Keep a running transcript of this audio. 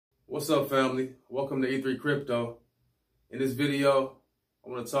What's up, family? Welcome to E3 Crypto. In this video, I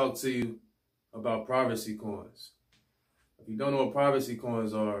want to talk to you about privacy coins. If you don't know what privacy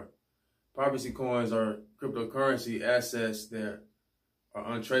coins are cryptocurrency assets that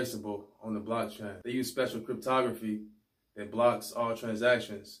are untraceable on the blockchain. They use special cryptography that blocks all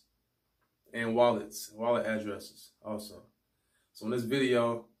transactions and wallet addresses also. So in this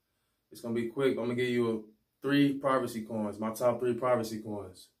video, it's going to be quick. I'm going to give you three privacy coins, my top three privacy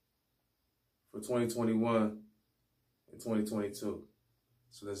coins for 2021 and 2022.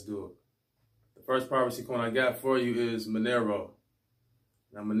 So let's do it. The first privacy coin I got for you is Monero.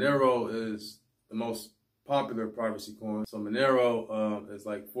 Now Monero is the most popular privacy coin. So Monero is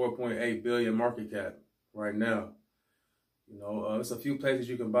like 4.8 billion market cap right now. You know, there's a few places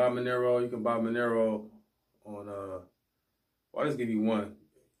you can buy Monero. You can buy Monero on, well, I'll just give you one.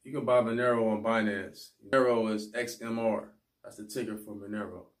 You can buy Monero on Binance. Monero is XMR. That's the ticker for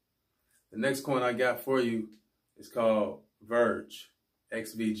Monero. The next coin I got for you is called Verge,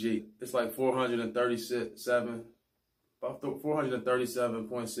 XVG. It's like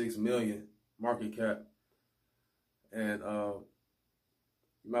 437.6 million market cap. And you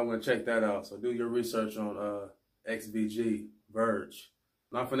might want to check that out. So do your research on XVG, Verge.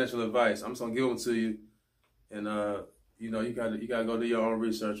 Not financial advice. I'm just gonna give them to you, and you know, you gotta go do your own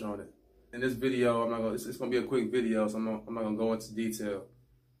research on it. In this video, it's gonna be a quick video, so I'm not gonna go into detail.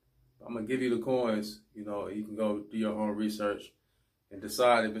 I'm gonna give you the coins. You know, you can go do your own research and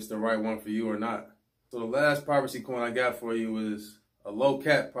decide if it's the right one for you or not. So the last privacy coin I got for you is a low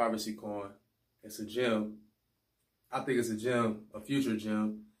cap privacy coin. It's a gem. I think it's a gem, a future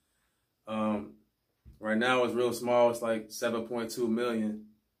gem. Right now it's real small. It's like 7.2 million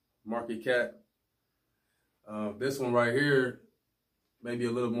market cap. This one right here may be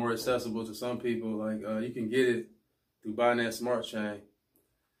a little more accessible to some people. Like you can get it through Binance Smart Chain,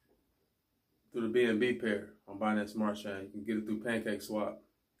 through the BNB pair on Binance Smart Chain. You can get it through PancakeSwap.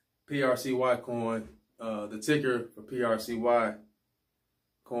 PRCY coin, the ticker for PRCY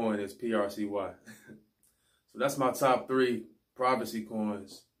coin is PRCY. So that's my top three privacy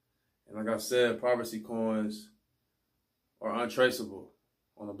coins. And like I said, privacy coins are untraceable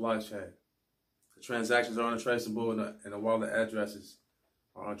on the blockchain. The transactions are untraceable and the wallet addresses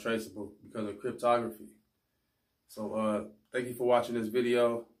are untraceable because of cryptography. So thank you for watching this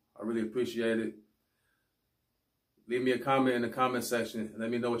video. I really appreciate it. Leave me a comment in the comment section and let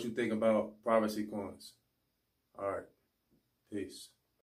me know what you think about privacy coins. All right. Peace.